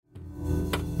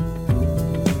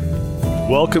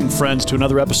Welcome, friends, to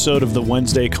another episode of the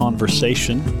Wednesday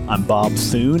Conversation. I'm Bob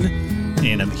Thune,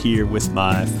 and I'm here with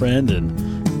my friend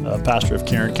and pastor of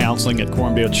care and counseling at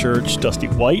Cornbale Church, Dusty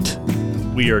White.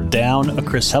 We are down a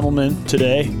Chris Hemmelman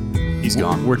today. He's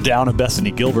gone. We're down a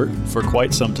Bethany Gilbert for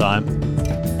quite some time.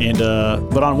 And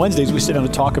but on Wednesdays, we sit down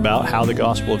to talk about how the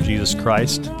gospel of Jesus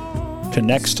Christ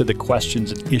connects to the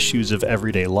questions and issues of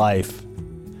everyday life.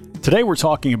 Today, we're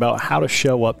talking about how to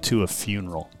show up to a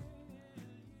funeral.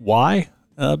 Why?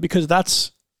 Because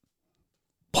that's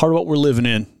part of what we're living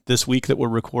in this week that we're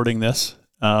recording this.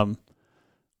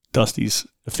 Dusty's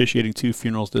officiating 2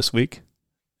 funerals this week,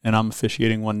 and I'm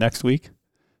officiating one next week.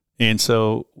 And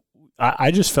so I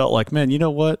just felt like, man, you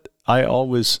know what? I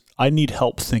need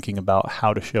help thinking about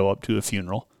how to show up to a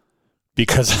funeral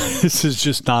because this is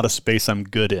just not a space I'm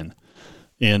good in.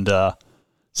 And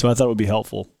so I thought it would be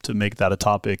helpful to make that a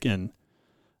topic. And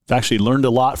I've actually learned a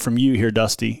lot from you here,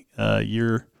 Dusty.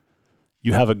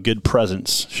 You have a good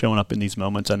presence showing up in these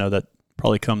moments. I know that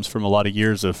probably comes from a lot of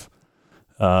years of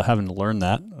having to learn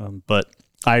that. But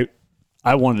I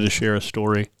wanted to share a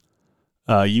story.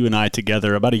 You and I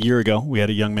together, about a year ago, we had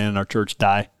a young man in our church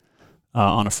die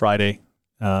on a Friday,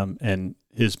 and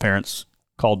his parents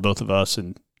called both of us.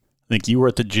 And I think you were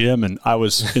at the gym, and I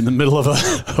was in the middle of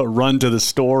a run to the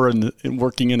store and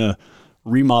working in a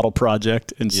remodel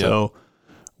project. And so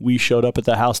we showed up at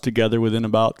the house together within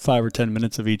about 5 or 10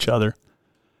 minutes of each other.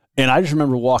 And I just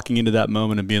remember walking into that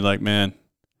moment and being like, man,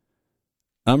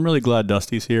 I'm really glad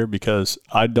Dusty's here because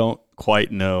I don't quite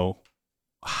know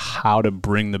how to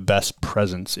bring the best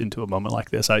presence into a moment like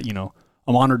this. I'm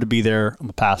honored to be there. I'm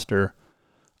a pastor.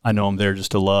 I know I'm there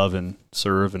just to love and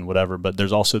serve and whatever, but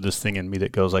there's also this thing in me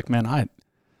that goes like, man,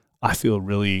 I feel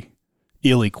really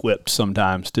ill-equipped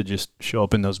sometimes to just show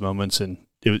up in those moments. And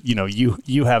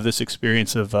you have this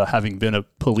experience of having been a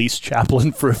police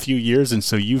chaplain for a few years, and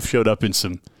so you've showed up in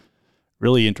some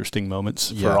really interesting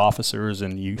moments for officers,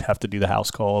 and you have to do the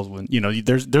house calls when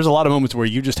there's a lot of moments where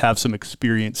you just have some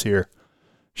experience here,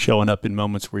 showing up in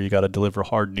moments where you got to deliver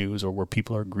hard news or where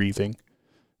people are grieving,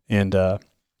 and so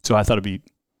I thought it'd be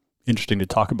interesting to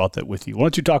talk about that with you. Why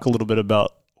don't you talk a little bit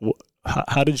about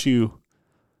how did you?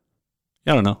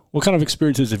 I don't know, what kind of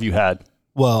experiences have you had?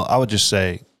 Well, I would just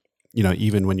say,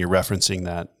 even when you're referencing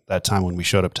that time when we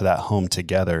showed up to that home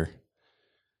together,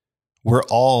 we're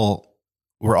all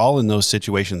in those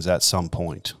situations at some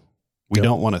point. We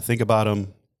don't want to think about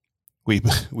them.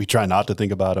 We try not to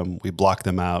think about them. We block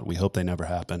them out. We hope they never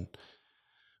happen.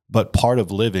 But part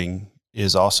of living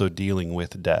is also dealing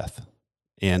with death.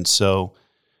 And so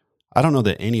I don't know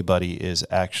that anybody is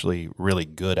actually really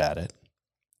good at it.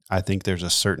 I think there's a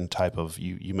certain type of,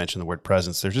 you mentioned the word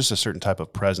presence, there's just a certain type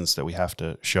of presence that we have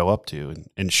to show up to.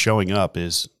 And showing up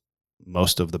is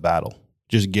most of the battle.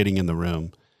 Just getting in the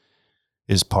room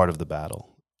is part of the battle.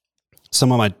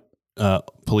 Some of my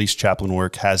police chaplain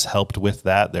work has helped with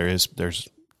that. There's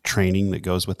training that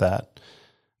goes with that.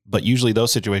 But usually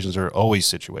those situations are always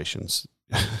situations.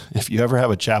 If you ever have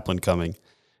a chaplain coming,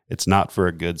 it's not for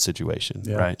a good situation,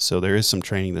 right? So there is some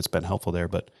training that's been helpful there,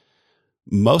 but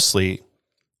mostly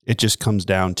it just comes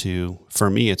down to, for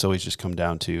me, it's always just come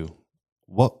down to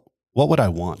what would I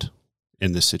want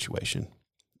in this situation?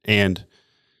 And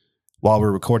while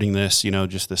we're recording this,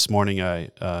 just this morning I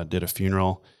did a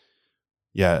funeral.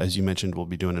 Yeah, as you mentioned, we'll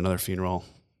be doing another funeral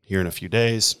here in a few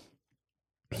days.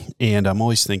 And I'm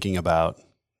always thinking about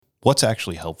what's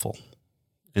actually helpful.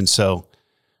 And so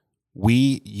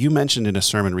you mentioned in a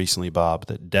sermon recently, Bob,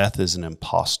 that death is an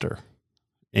imposter.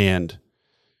 And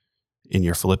in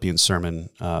your Philippians sermon,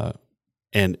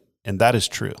 and that is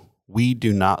true.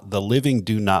 The living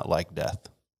do not like death,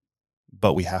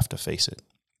 but we have to face it.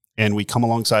 And we come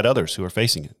alongside others who are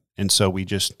facing it. And so we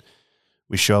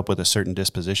show up with a certain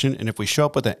disposition. And if we show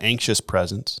up with an anxious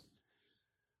presence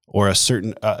or a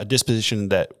certain a disposition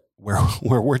that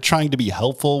where we're trying to be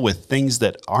helpful with things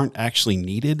that aren't actually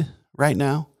needed right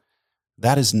now,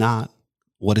 that is not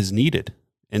what is needed.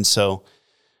 And so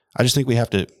I just think we have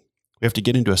to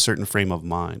get into a certain frame of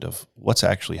mind of what's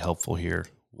actually helpful here,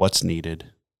 what's needed,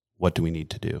 what do we need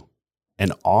to do?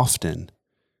 And often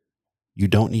you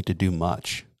don't need to do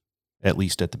much, at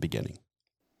least at the beginning.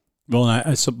 Well,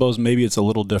 I suppose maybe it's a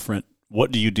little different.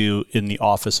 What do you do in the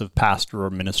office of pastor or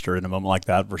minister in a moment like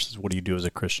that versus what do you do as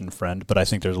a Christian friend? But I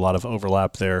think there's a lot of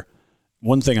overlap there.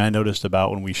 One thing I noticed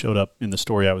about when we showed up in the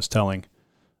story I was telling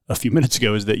a few minutes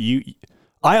ago is that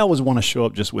I always want to show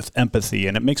up just with empathy,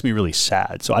 and it makes me really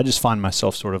sad. So I just find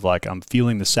myself sort of like I'm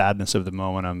feeling the sadness of the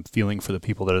moment. I'm feeling for the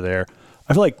people that are there.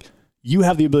 I feel like you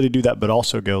have the ability to do that, but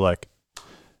also go like,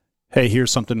 hey,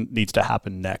 here's something needs to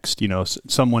happen next.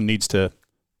 Someone needs to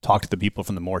talk to the people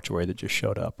from the mortuary that just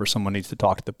showed up, or someone needs to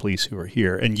talk to the police who are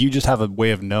here. And you just have a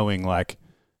way of knowing, like,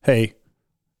 hey,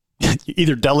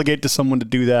 either delegate to someone to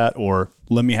do that or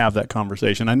let me have that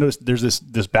conversation. I noticed there's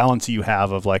this balance you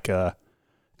have of like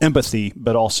empathy,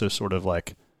 but also sort of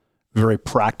like very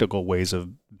practical ways of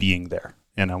being there.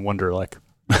 And I wonder, like,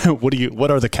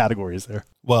 what are the categories there?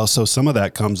 Well, so some of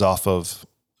that comes off of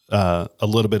a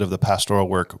little bit of the pastoral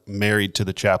work married to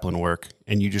the chaplain work,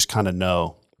 and you just kind of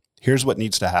know, here's what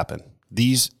needs to happen.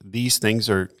 These things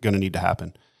are going to need to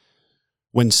happen.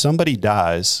 When somebody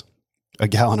dies, a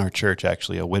gal in our church,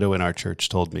 actually, a widow in our church,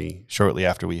 told me shortly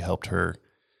after we helped her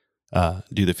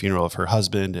do the funeral of her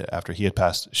husband after he had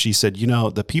passed, she said,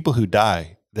 the people who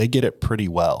die, they get it pretty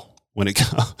well when it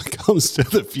comes to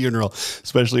the funeral,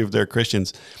 especially if they're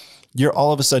Christians. You're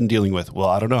all of a sudden dealing with, well,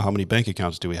 I don't know, how many bank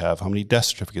accounts do we have? How many death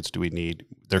certificates do we need?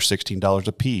 They're $16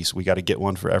 a piece. We got to get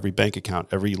one for every bank account,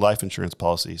 every life insurance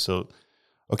policy. So,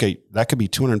 okay, that could be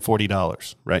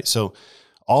 $240, right? So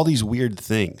all these weird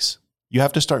things, you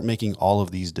have to start making all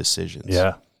of these decisions.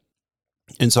 Yeah.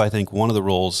 And so I think one of the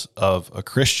roles of a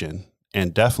Christian,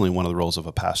 and definitely one of the roles of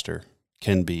a pastor,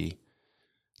 can be,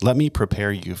 let me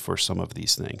prepare you for some of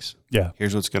these things. Yeah.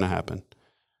 Here's what's going to happen.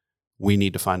 We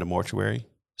need to find a mortuary.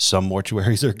 Some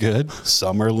mortuaries are good.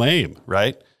 Some are lame,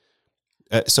 right?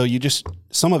 So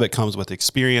some of it comes with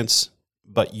experience,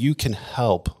 but you can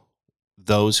help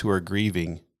those who are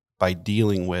grieving by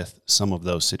dealing with some of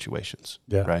those situations.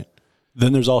 Yeah. Right.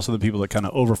 Then there's also the people that kind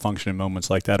of overfunction in moments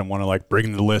like that and want to like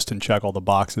bring the list and check all the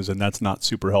boxes. And that's not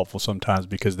super helpful sometimes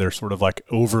because they're sort of like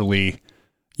overly,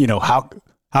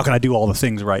 how can I do all the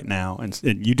things right now? And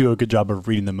you do a good job of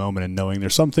reading the moment and knowing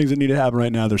there's some things that need to happen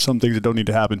right now. There's some things that don't need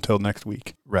to happen until next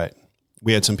week. Right.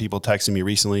 We had some people texting me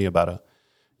recently about a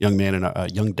young man and a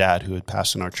young dad who had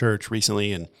passed in our church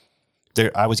recently. And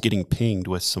I was getting pinged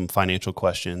with some financial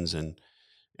questions. And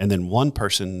then one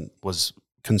person was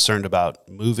concerned about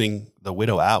moving the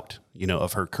widow out,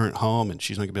 of her current home. And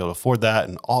she's not gonna be able to afford that.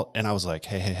 And I was like,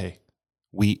 hey,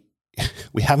 we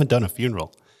haven't done a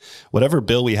funeral. Whatever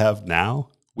bill we have now,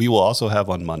 we will also have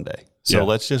on Monday. So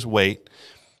Let's just wait.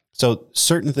 So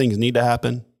certain things need to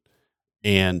happen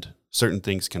and certain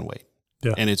things can wait.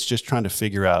 Yeah. And it's just trying to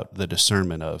figure out the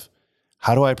discernment of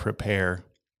how do I prepare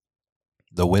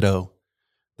the widow,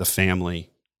 the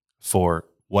family for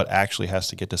what actually has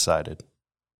to get decided?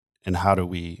 And how do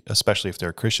we, especially if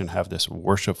they're a Christian, have this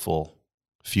worshipful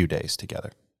few days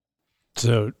together?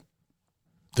 So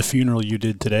the funeral you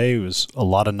did today was a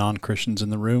lot of non-Christians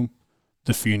in the room.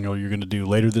 The funeral you're going to do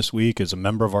later this week is a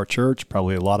member of our church,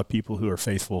 probably a lot of people who are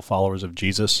faithful followers of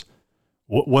Jesus.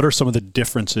 What are some of the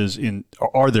differences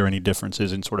or are there any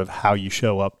differences in sort of how you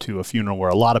show up to a funeral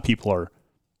where a lot of people are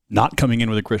not coming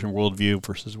in with a Christian worldview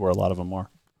versus where a lot of them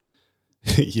are?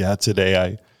 Yeah,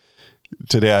 today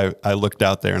I looked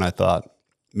out there and I thought,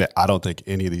 man, I don't think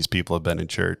any of these people have been in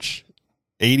church.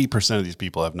 80% of these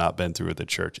people have not been through the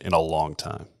church in a long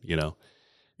time,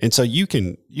 And so you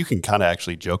can kind of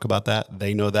actually joke about that.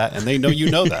 They know that, and they know you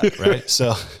know that, right?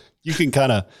 So you can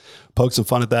kind of poke some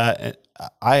fun at that. And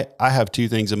I have two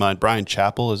things in mind. Brian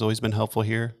Chappell has always been helpful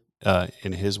here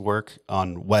in his work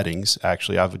on weddings.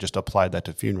 Actually, I've just applied that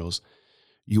to funerals.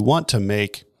 You want to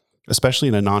make, especially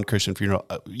in a non-Christian funeral,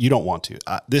 you don't want to.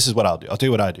 This is what I'll do. I'll tell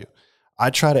you what I do. I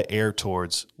try to err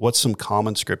towards what's some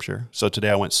common scripture. So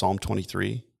today I went Psalm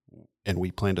 23, and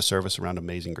we planned a service around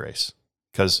Amazing Grace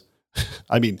because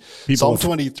Psalm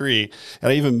 23,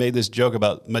 and I even made this joke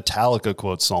about Metallica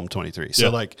quotes Psalm 23.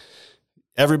 So like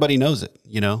everybody knows it,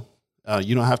 you don't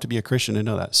have to be a Christian to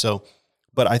know that. So,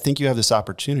 but I think you have this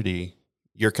opportunity.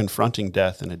 You're confronting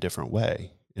death in a different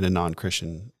way in a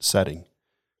non-Christian setting.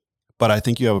 But I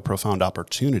think you have a profound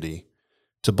opportunity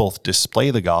to both display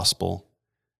the gospel,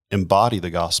 embody the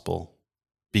gospel,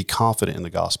 be confident in the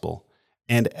gospel,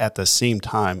 and at the same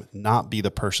time, not be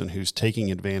the person who's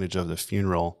taking advantage of the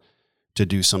funeral to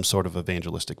do some sort of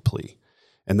evangelistic plea.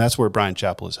 And that's where Brian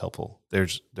Chappell is helpful.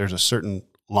 There's a certain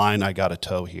line I got to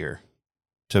toe here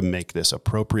to make this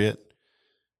appropriate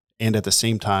and at the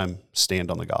same time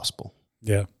stand on the gospel.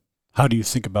 Yeah. How do you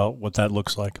think about what that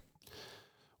looks like?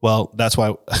 Well, that's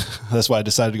why I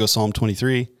decided to go Psalm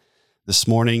 23 this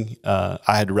morning. I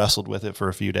had wrestled with it for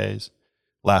a few days.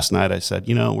 Last night I said,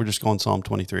 we're just going Psalm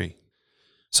 23.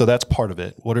 So that's part of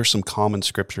it. What are some common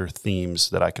scripture themes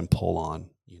that I can pull on,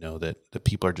 that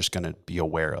people are just going to be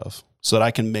aware of so that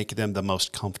I can make them the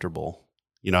most comfortable?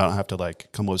 I don't have to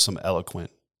come up with some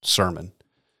eloquent sermon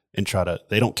and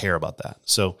they don't care about that.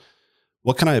 So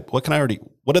what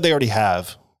do they already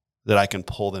have that I can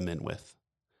pull them in with?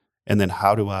 And then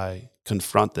how do I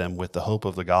confront them with the hope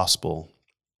of the gospel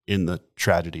in the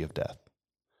tragedy of death?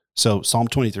 So Psalm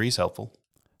 23 is helpful.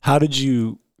 How did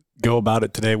you go about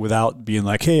it today without being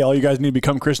like, hey, all you guys need to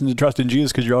become Christians and trust in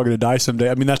Jesus because you're all going to die someday?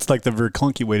 I mean, that's like the very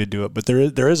clunky way to do it. But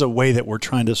there is a way that we're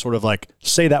trying to sort of like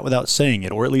say that without saying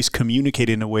it, or at least communicate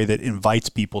in a way that invites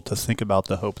people to think about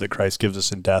the hope that Christ gives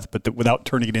us in death, but without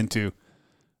turning it into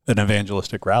an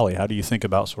evangelistic rally. How do you think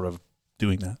about sort of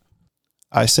doing that?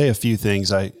 I say a few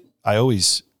things. I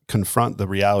always confront the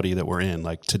reality that we're in.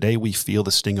 Like today we feel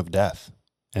the sting of death,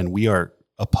 and we are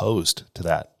opposed to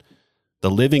that. The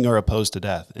living are opposed to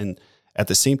death. And at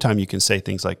the same time, you can say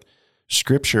things like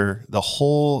Scripture, the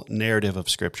whole narrative of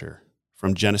Scripture,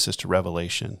 from Genesis to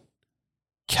Revelation,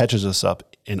 catches us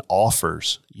up and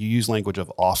offers. You use language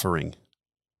of offering.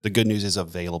 The good news is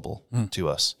available to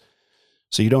us.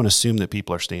 So you don't assume that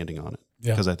people are standing on it,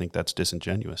 because I think that's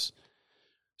disingenuous.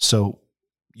 So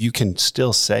you can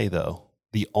still say, though,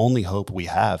 the only hope we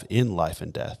have in life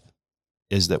and death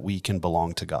is that we can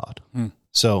belong to God.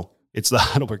 So it's the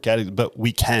Heidelberg Catechism, but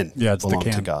we can belong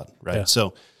to God, right? Yeah.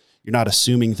 So you're not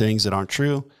assuming things that aren't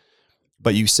true,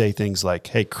 but you say things like,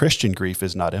 hey, Christian grief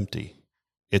is not empty.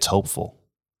 It's hopeful.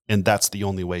 And that's the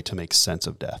only way to make sense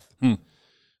of death.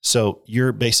 So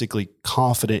you're basically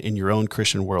confident in your own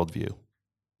Christian worldview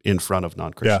in front of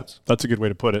non-Christians. Yeah, that's a good way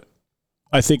to put it.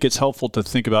 I think it's helpful to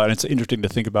think about, and it's interesting to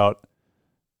think about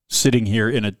sitting here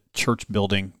in a church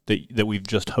building that we've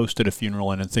just hosted a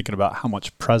funeral in, and thinking about how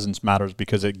much presence matters,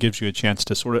 because it gives you a chance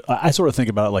to I sort of think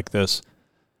about it like this.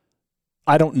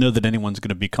 I don't know that anyone's going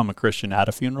to become a Christian at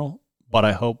a funeral, but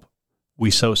I hope we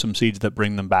sow some seeds that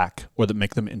bring them back, or that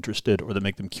make them interested, or that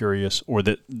make them curious, or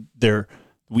that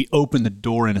we open the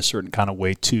door in a certain kind of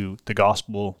way to the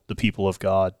gospel, the people of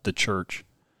God, the church.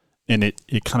 And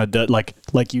it kind of does,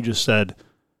 like you just said,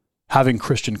 having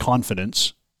Christian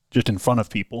confidence just in front of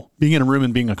people, being in a room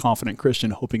and being a confident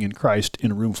Christian, hoping in Christ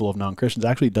in a room full of non-Christians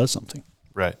actually does something.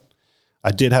 Right.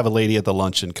 I did have a lady at the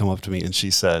luncheon come up to me and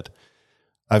she said,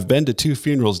 I've been to 2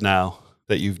 funerals now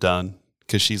that you've done,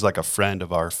 because she's like a friend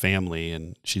of our family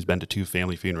and she's been to 2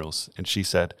 family funerals. And she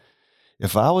said,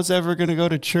 if I was ever going to go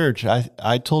to church,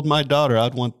 I told my daughter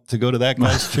I'd want to go to that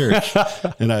guy's church.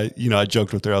 And I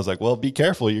joked with her. I was like, well, be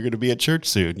careful. You're going to be at church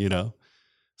soon,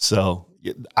 So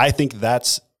I think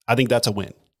that's a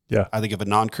win. Yeah. I think if a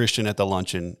non-Christian at the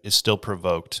luncheon is still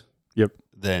provoked,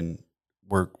 then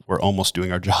we're almost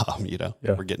doing our job,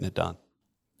 We're getting it done.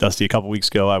 Dusty, a couple weeks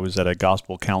ago, I was at a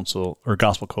Gospel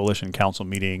Coalition Council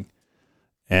meeting.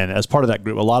 And as part of that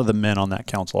group, a lot of the men on that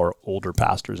council are older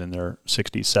pastors in their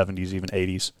 60s, 70s, even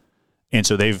 80s. And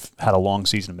so they've had a long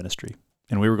season of ministry.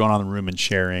 And we were going on the room and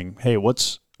sharing, hey,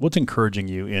 what's encouraging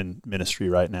you in ministry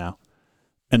right now?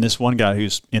 And this one guy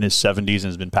who's in his 70s and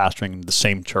has been pastoring the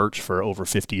same church for over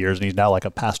 50 years, and he's now like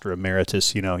a pastor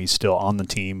emeritus, he's still on the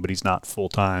team, but he's not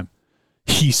full-time.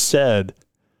 He said,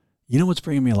 what's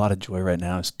bringing me a lot of joy right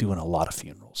now is doing a lot of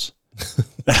funerals.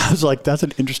 And I was like, that's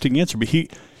an interesting answer. But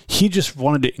he just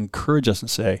wanted to encourage us and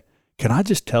say, can I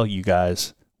just tell you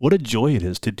guys what a joy it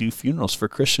is to do funerals for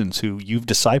Christians who you've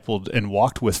discipled and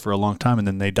walked with for a long time, and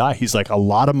then they die. He's like, a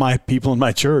lot of my people in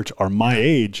my church are my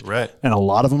age, right? And a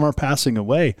lot of them are passing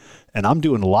away, and I'm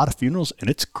doing a lot of funerals, and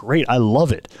it's great. I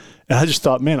love it. And I just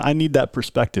thought, man, I need that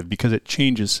perspective, because it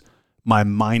changes my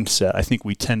mindset. I think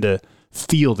we tend to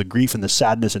feel the grief and the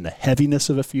sadness and the heaviness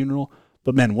of a funeral.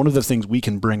 But man, one of the things we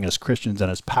can bring as Christians and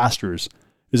as pastors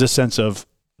is a sense of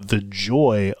the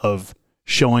joy of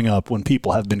showing up when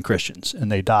people have been Christians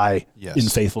and they die in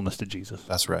faithfulness to Jesus.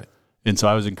 That's right. And so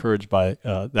I was encouraged by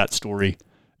that story,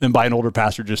 and by an older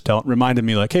pastor just reminded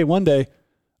me, like, hey, one day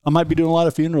I might be doing a lot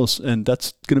of funerals, and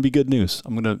that's going to be good news.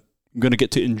 I'm going to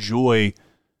get to enjoy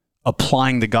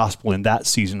applying the gospel in that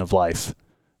season of life,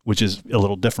 which is a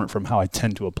little different from how I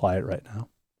tend to apply it right now.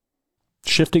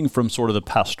 Shifting from sort of the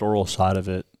pastoral side of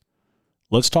it,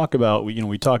 let's talk about,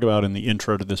 we talk about in the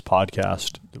intro to this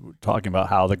podcast, we're talking about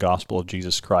how the gospel of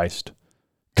Jesus Christ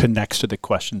connects to the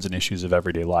questions and issues of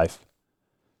everyday life.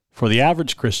 For the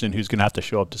average Christian who's going to have to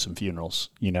show up to some funerals,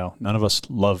 none of us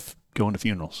love going to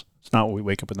funerals. It's not what we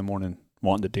wake up in the morning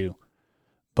wanting to do.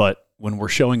 But when we're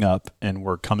showing up and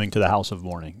we're coming to the house of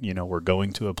mourning, we're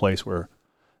going to a place where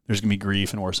there's going to be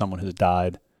grief and where someone has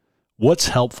died, what's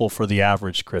helpful for the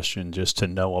average Christian just to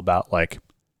know about, like,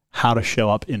 how to show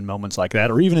up in moments like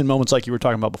that, or even in moments like you were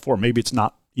talking about before? Maybe it's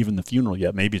not even the funeral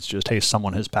yet. Maybe it's just, hey,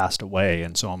 someone has passed away,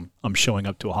 and so I'm showing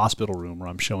up to a hospital room, or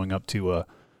I'm showing up to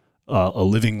a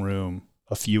living room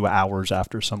a few hours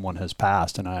after someone has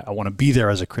passed, and I want to be there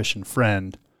as a Christian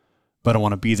friend, but I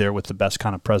want to be there with the best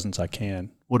kind of presence I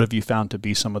can. What have you found to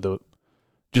be some of the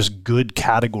just good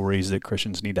categories that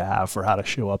Christians need to have for how to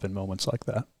show up in moments like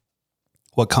that?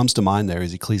 What comes to mind there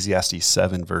is Ecclesiastes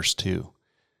 7, verse 2.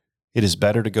 It is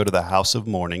better to go to the house of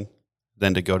mourning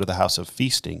than to go to the house of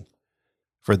feasting,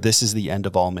 for this is the end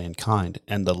of all mankind,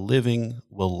 and the living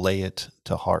will lay it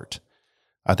to heart.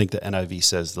 I think the NIV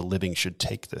says the living should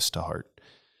take this to heart.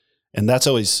 And that's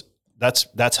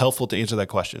helpful to answer that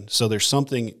question. So there's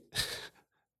something,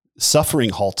 suffering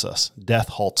halts us, death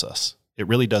halts us. It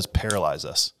really does paralyze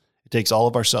us. It takes all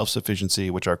of our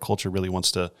self-sufficiency, which our culture really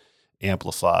wants to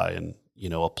amplify and,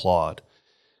 applaud.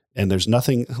 And there's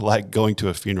nothing like going to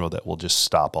a funeral that will just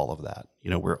stop all of that.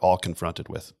 We're all confronted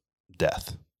with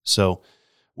death. So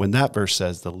when that verse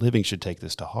says the living should take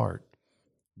this to heart,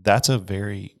 that's a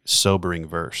very sobering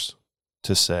verse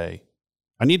to say,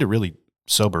 I need to really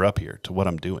sober up here to what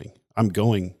I'm doing. I'm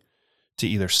going to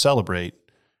either celebrate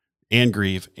and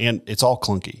grieve, and it's all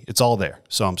clunky. It's all there.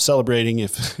 So I'm celebrating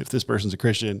if this person's a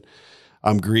Christian.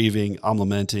 I'm grieving. I'm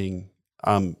lamenting.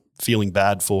 I'm feeling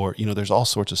bad for, there's all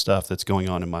sorts of stuff that's going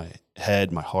on in my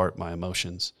head, my heart, my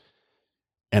emotions.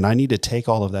 And I need to take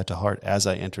all of that to heart as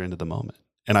I enter into the moment.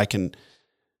 And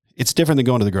it's different than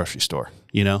going to the grocery store,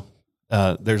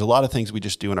 There's a lot of things we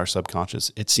just do in our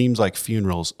subconscious. It seems like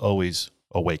funerals always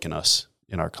awaken us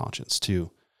in our conscience to,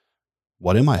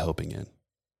 what am I hoping in?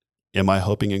 Am I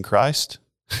hoping in Christ?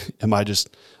 Am I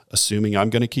just assuming I'm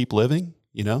going to keep living?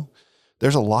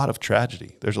 There's a lot of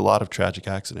tragedy. There's a lot of tragic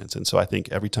accidents. And so I think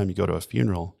every time you go to a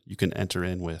funeral, you can enter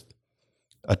in with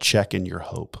a check in your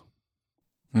hope.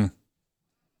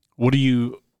 What do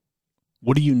you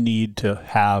need to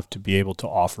have to be able to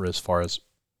offer as far as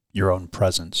your own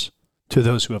presence to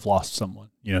those who have lost someone,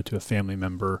 to a family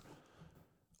member?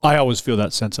 I always feel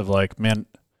that sense of like, man,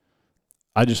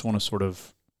 I just want to sort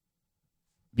of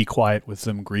be quiet with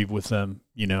them, grieve with them.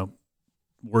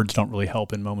 Words don't really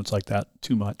help in moments like that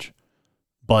too much.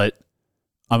 But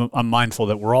I'm mindful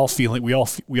that we're all feeling, we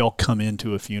all come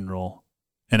into a funeral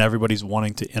and everybody's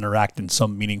wanting to interact in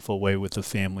some meaningful way with the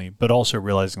family, but also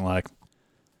realizing like,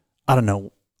 I don't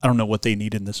know what they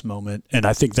need in this moment. And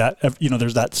I think that,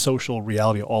 there's that social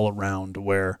reality all around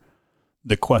where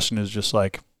the question is just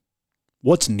like,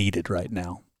 what's needed right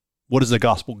now? What does the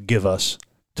gospel give us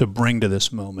to bring to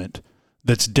this moment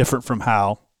that's different from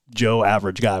how Joe,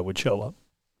 average guy, would show up?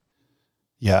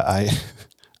 Yeah,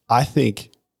 I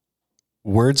think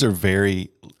words are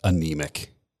very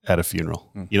anemic at a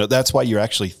funeral. That's why you're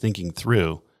actually thinking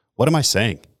through, what am I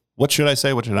saying? What should I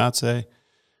say? What should I not say?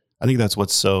 I think that's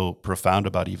what's so profound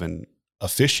about even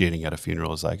officiating at a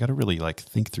funeral is I got to really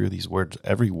think through these words.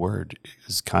 Every word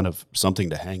is kind of something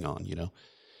to hang on,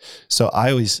 So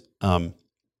I always, and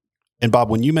Bob,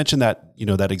 when you mentioned that,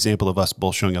 that example of us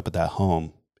both showing up at that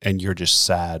home and you're just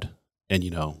sad and,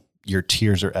 your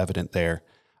tears are evident there,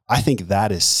 I think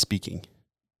that is speaking.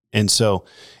 And so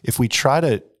if we try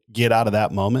to get out of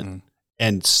that moment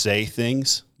and say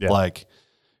things like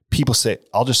people say,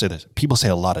 I'll just say this, people say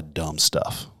a lot of dumb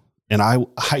stuff. And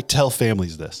I tell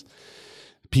families this.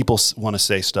 People want to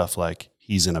say stuff like,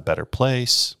 he's in a better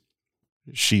place.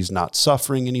 She's not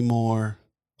suffering anymore.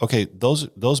 Okay,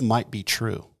 those might be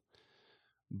true.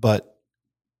 But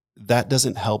that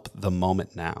doesn't help the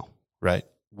moment now, right?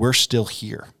 We're still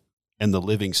here and the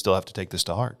living still have to take this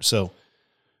to heart. So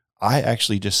I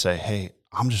actually just say, hey,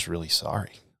 I'm just really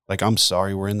sorry. I'm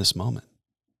sorry we're in this moment.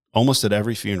 Almost at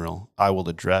every funeral, I will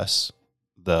address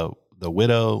the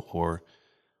widow or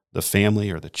the family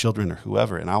or the children or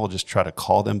whoever, and I will just try to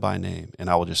call them by name. And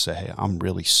I will just say, hey, I'm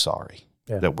really sorry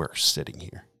that we're sitting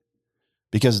here.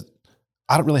 Because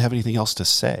I don't really have anything else to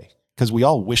say because we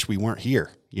all wish we weren't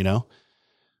here,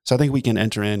 So I think we can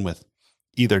enter in with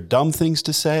either dumb things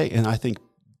to say, and I think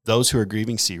those who are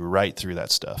grieving see right through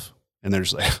that stuff. And they're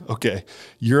just like, okay,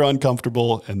 you're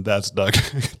uncomfortable, and that's not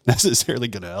necessarily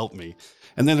going to help me.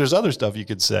 And then there's other stuff you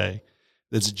could say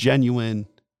that's genuine,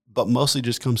 but mostly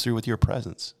just comes through with your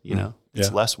presence,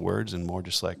 It's less words and more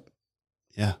just like,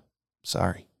 yeah,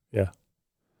 sorry. Yeah.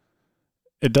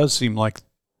 It does seem like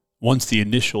once the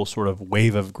initial sort of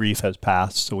wave of grief has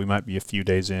passed, so we might be a few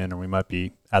days in or we might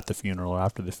be at the funeral or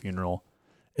after the funeral,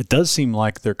 it does seem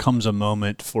like there comes a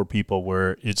moment for people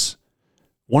where it's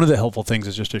one of the helpful things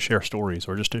is just to share stories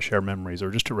or just to share memories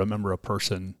or just to remember a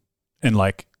person and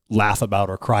laugh about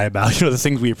or cry about, the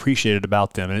things we appreciated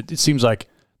about them. And it seems like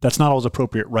that's not always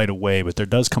appropriate right away, but there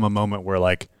does come a moment where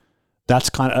that's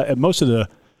kind of, most of the,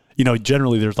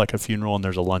 generally there's a funeral and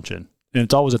there's a luncheon. And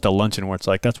it's always at the luncheon where it's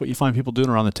that's what you find people doing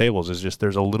around the tables is just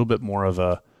there's a little bit more of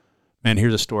a, man,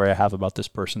 here's a story I have about this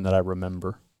person that I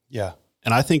remember. Yeah.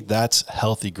 And I think that's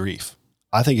healthy grief.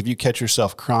 I think if you catch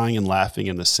yourself crying and laughing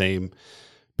in the same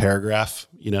paragraph,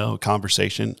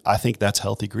 conversation, I think that's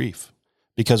healthy grief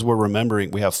because we're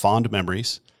remembering, we have fond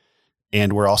memories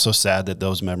and we're also sad that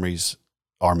those memories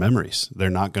are memories. They're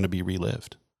not going to be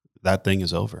relived. that thing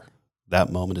is over.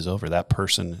 That moment is over. That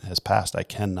person has passed. I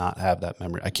cannot have that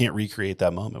memory. I can't recreate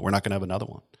that moment. We're not going to have another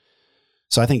one.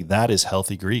 So I think that is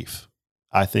healthy grief.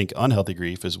 I think unhealthy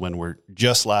grief is when we're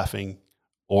just laughing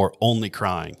or only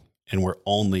crying and we're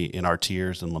only in our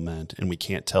tears and lament and we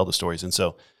can't tell the stories. And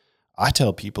so I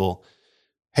tell people,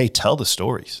 hey, tell the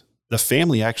stories. The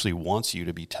family actually wants you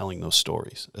to be telling those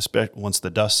stories, especially once the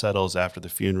dust settles after the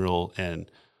funeral and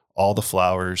all the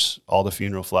flowers, all the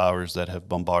funeral flowers that have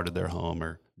bombarded their home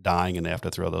are dying and they have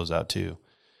to throw those out too.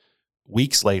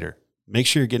 Weeks later, make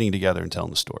sure you're getting together and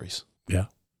telling the stories. Yeah.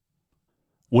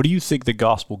 What do you think the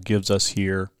gospel gives us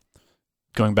here?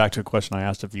 Going back to a question I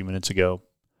asked a few minutes ago,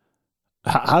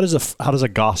 how does a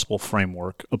gospel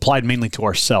framework applied mainly to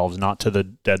ourselves, not to the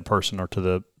dead person or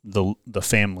to the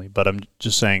family, but I'm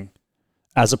just saying,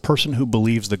 as a person who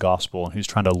believes the gospel and who's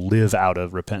trying to live out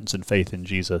of repentance and faith in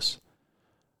Jesus,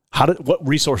 what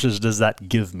resources does that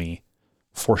give me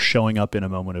for showing up in a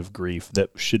moment of grief that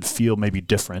should feel maybe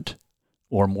different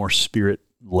or more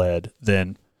spirit-led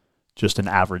than just an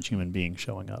average human being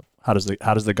showing up? How does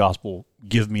the gospel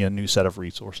give me a new set of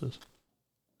resources?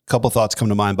 A couple thoughts come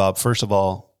to mind, Bob. First of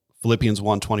all, Philippians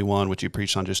 1:21, which you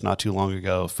preached on just not too long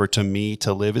ago, for to me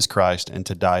to live is Christ and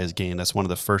to die is gain. That's one of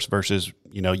the first verses,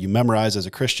 you memorize as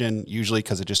a Christian, usually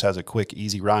because it just has a quick,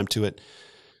 easy rhyme to it.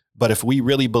 But if we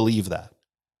really believe that,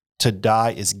 to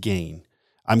die is gain,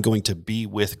 I'm going to be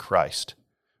with Christ.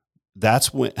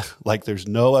 That's when, there's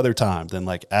no other time than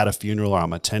at a funeral, or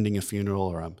I'm attending a funeral,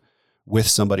 or I'm with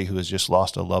somebody who has just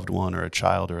lost a loved one or a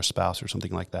child or a spouse or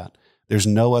something like that. There's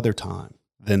no other time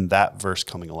than that verse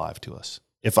coming alive to us.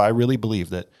 If I really believe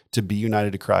that to be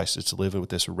united to Christ is to live with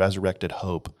this resurrected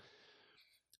hope,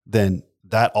 then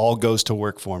that all goes to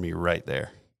work for me right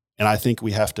there. And I think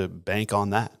we have to bank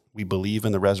on that. We believe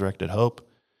in the resurrected hope,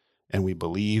 and we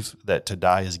believe that to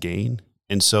die is gain.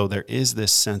 And so there is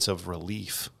this sense of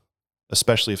relief,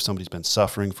 especially if somebody's been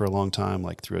suffering for a long time,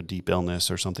 like through a deep illness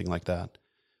or something like that.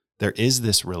 There is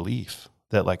this relief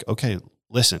that okay,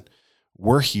 listen,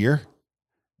 we're here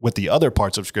with the other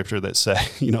parts of Scripture that say,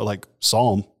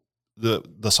 Psalm,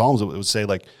 the Psalms would say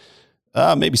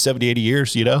maybe 70, 80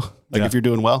 years, if you're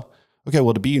doing well. Okay,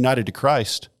 well, to be united to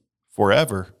Christ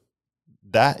forever,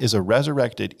 that is a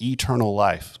resurrected eternal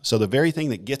life. So the very thing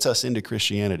that gets us into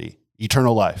Christianity,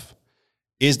 eternal life,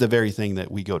 is the very thing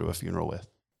that we go to a funeral with.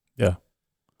 Yeah.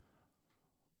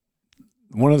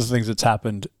 One of the things that's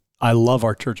happened, I love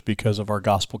our church because of our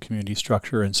gospel community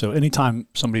structure. And so anytime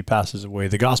somebody passes away,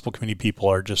 the gospel community people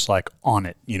are just on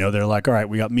it. They're all right,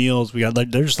 we got meals, they're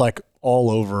just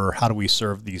all over how do we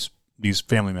serve these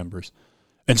family members.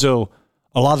 And so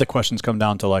a lot of the questions come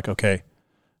down to okay,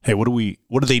 hey, what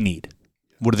do they need?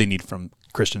 What do they need from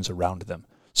Christians around them?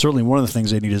 Certainly one of the things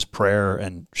they need is prayer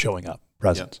and showing up,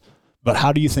 presence. Yep. But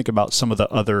how do you think about some of the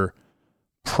other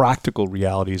practical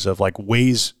realities of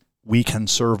ways we can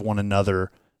serve one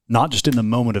another, not just in the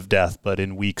moment of death, but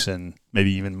in weeks and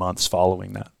maybe even months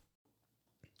following that?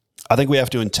 I think we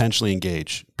have to intentionally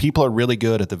engage. People are really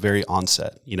good at the very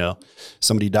onset.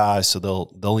 Somebody dies, so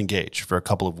they'll engage for a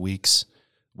couple of weeks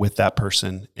with that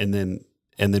person, and then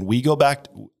we go back.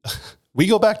 We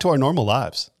go back to our normal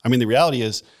lives. I mean, the reality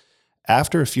is,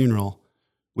 after a funeral,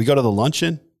 we go to the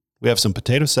luncheon, we have some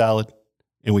potato salad,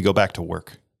 and we go back to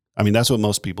work. I mean, that's what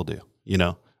most people do.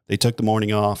 They took the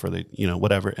morning off, or they,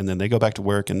 whatever, and then they go back to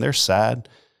work and they're sad.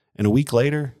 And a week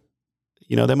later,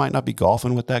 they might not be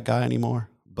golfing with that guy anymore,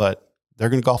 but they're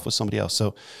going to golf with somebody else.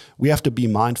 So we have to be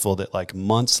mindful that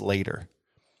months later,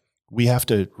 we have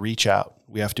to reach out.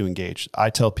 We have to engage. I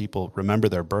tell people, remember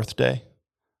their birthday,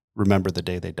 remember the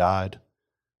day they died,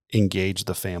 engage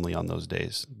the family on those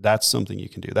days. That's something you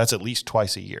can do. That's at least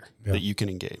twice a year that you can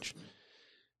engage.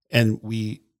 And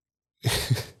we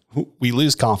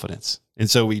lose confidence. And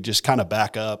so we just kind of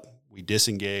back up, we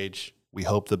disengage, we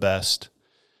hope the best,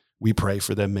 we pray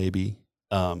for them maybe,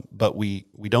 but we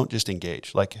don't just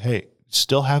engage. Hey,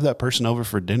 still have that person over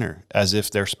for dinner as if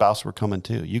their spouse were coming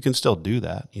too. You can still do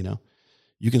that,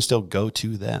 You can still go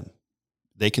to them.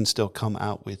 They can still come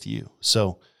out with you.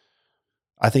 So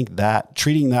I think that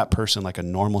treating that person like a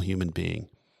normal human being,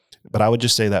 but I would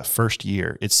just say that first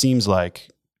year, it seems like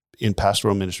in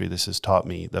pastoral ministry, this has taught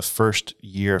me the first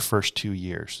 2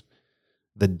 years,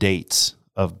 the dates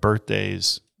of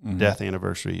birthdays, death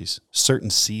anniversaries, certain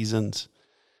seasons,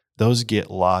 those get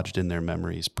lodged in their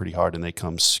memories pretty hard, and they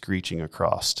come screeching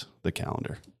across the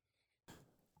calendar.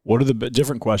 What are the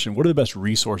different question? What are the best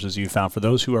resources you found for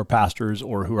those who are pastors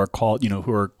or who are called,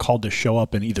 who are called to show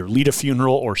up and either lead a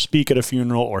funeral or speak at a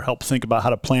funeral or help think about how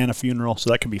to plan a funeral? So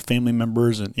that can be family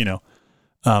members and,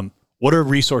 what are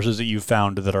resources that you've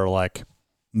found that are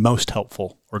most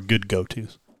helpful or good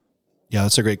go-tos? Yeah,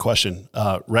 that's a great question.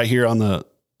 Right here on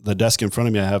the desk in front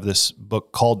of me, I have this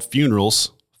book called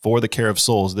Funerals for the Care of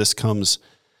Souls. This comes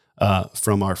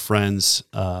from our friends,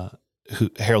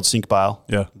 Harold Sinkbeil.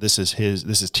 Yeah. This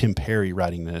is Tim Perry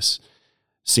writing this.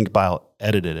 Sinkbeil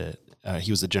edited it.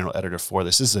 He was the general editor for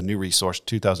this. This is a new resource,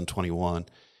 2021.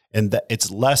 And it's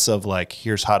less of like,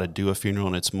 here's how to do a funeral,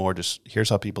 and it's more just, here's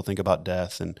how people think about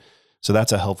death. And so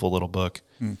that's a helpful little book.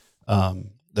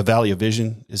 The Valley of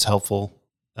Vision is helpful.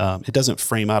 It doesn't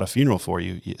frame out a funeral for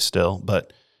you still,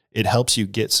 but it helps you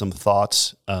get some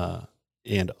thoughts.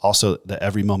 And also the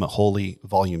Every Moment Holy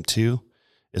Volume 2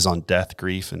 is on death,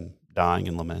 grief, and dying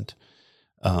and lament.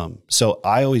 So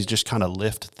I always just kind of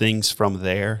lift things from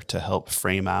there to help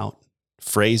frame out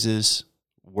phrases,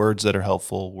 words that are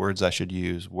helpful, words I should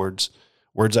use, words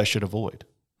I should avoid.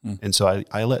 And so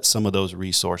I let some of those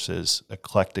resources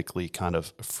eclectically kind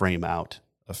of frame out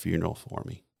a funeral for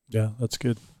me. Yeah, that's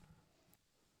good.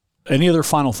 Any other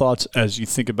final thoughts as you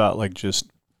think about like just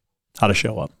how to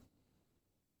show up?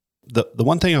 The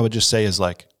one thing I would just say is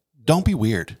like, don't be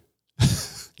weird,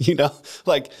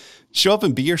 like show up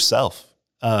and be yourself.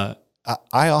 I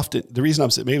often, the reason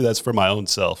I'm saying, maybe that's for my own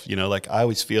self, like I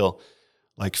always feel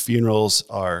like funerals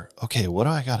are, okay, what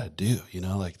do I got to do?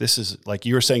 Like this is like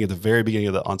you were saying at the very beginning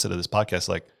of the onset of this podcast,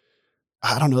 like,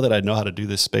 I don't know that I know how to do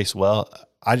this space well.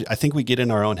 I think we get in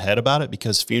our own head about it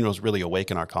because funerals really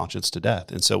awaken our conscience to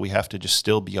death. And so we have to just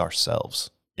still be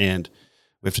ourselves, and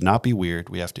we have to not be weird.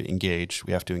 We have to engage.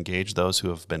 We have to engage those who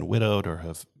have been widowed or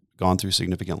have gone through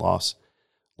significant loss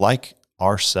like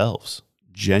ourselves,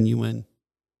 genuine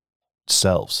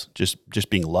selves, just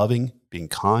being loving, being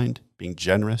kind, being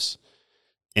generous,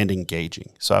 and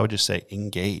engaging. So I would just say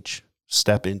engage,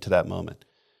 step into that moment.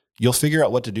 You'll figure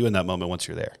out what to do in that moment once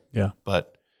you're there. Yeah.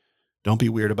 But don't be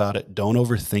weird about it. Don't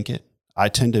overthink it. I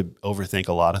tend to overthink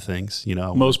a lot of things.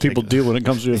 Most people do when it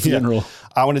comes to a funeral. Yeah,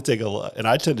 I want to take a lot, and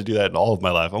I tend to do that in all of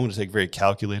my life. I want to take very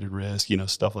calculated risk,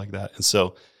 stuff like that. And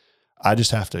so I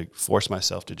just have to force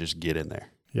myself to just get in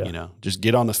there, just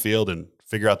get on the field and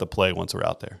figure out the play once we're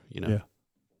out there, Yeah.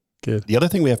 Good. The other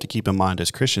thing we have to keep in mind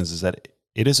as Christians is that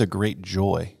it is a great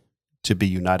joy to be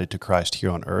united to Christ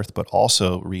here on earth, but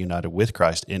also reunited with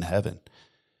Christ in heaven.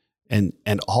 And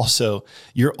also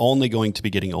you're only going to be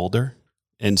getting older.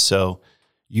 And so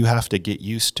you have to get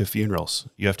used to funerals.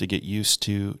 You have to get used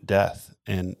to death,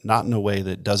 and not in a way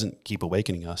that doesn't keep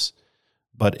awakening us,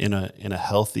 but in a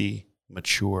healthy,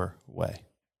 mature way.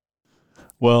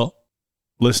 Well,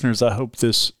 listeners, I hope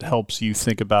this helps you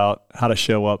think about how to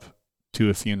show up to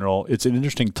a funeral. It's an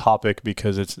interesting topic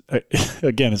because it's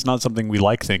not something we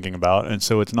like thinking about. And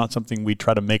so it's not something we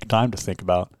try to make time to think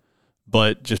about,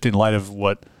 but just in light of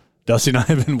what Dusty and I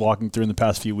have been walking through in the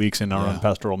past few weeks in our own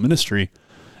pastoral ministry,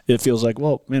 it feels like,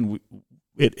 well, man,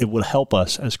 it would help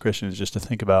us as Christians just to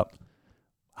think about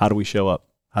how do we show up?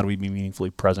 How do we be meaningfully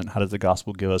present? How does the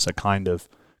gospel give us a kind of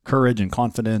courage and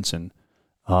confidence and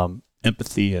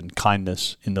empathy and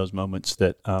kindness in those moments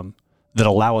that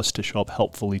allow us to show up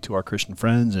helpfully to our Christian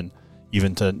friends and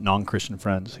even to non-Christian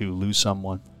friends who lose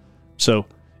someone. So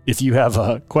if you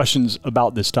have questions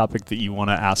about this topic that you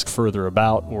want to ask further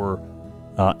about, or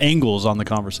angles on the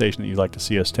conversation that you'd like to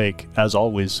see us take, as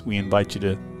always, we invite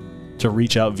you to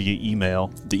reach out via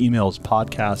email. The email is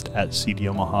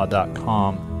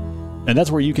podcast@cdomaha.com. And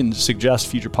that's where you can suggest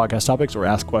future podcast topics or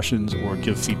ask questions or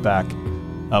give feedback.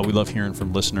 We love hearing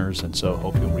from listeners, and so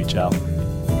hope you'll reach out.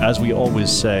 As we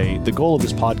always say, the goal of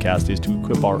this podcast is to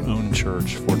equip our own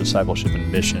church for discipleship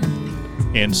and mission.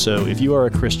 And so if you are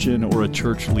a Christian or a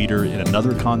church leader in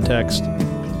another context,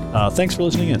 thanks for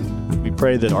listening in. We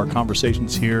pray that our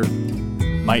conversations here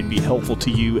might be helpful to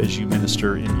you as you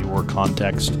minister in your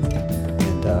context.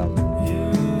 And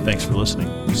thanks for listening.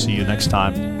 We'll see you next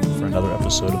time for another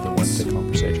episode of the Wednesday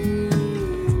Conversation.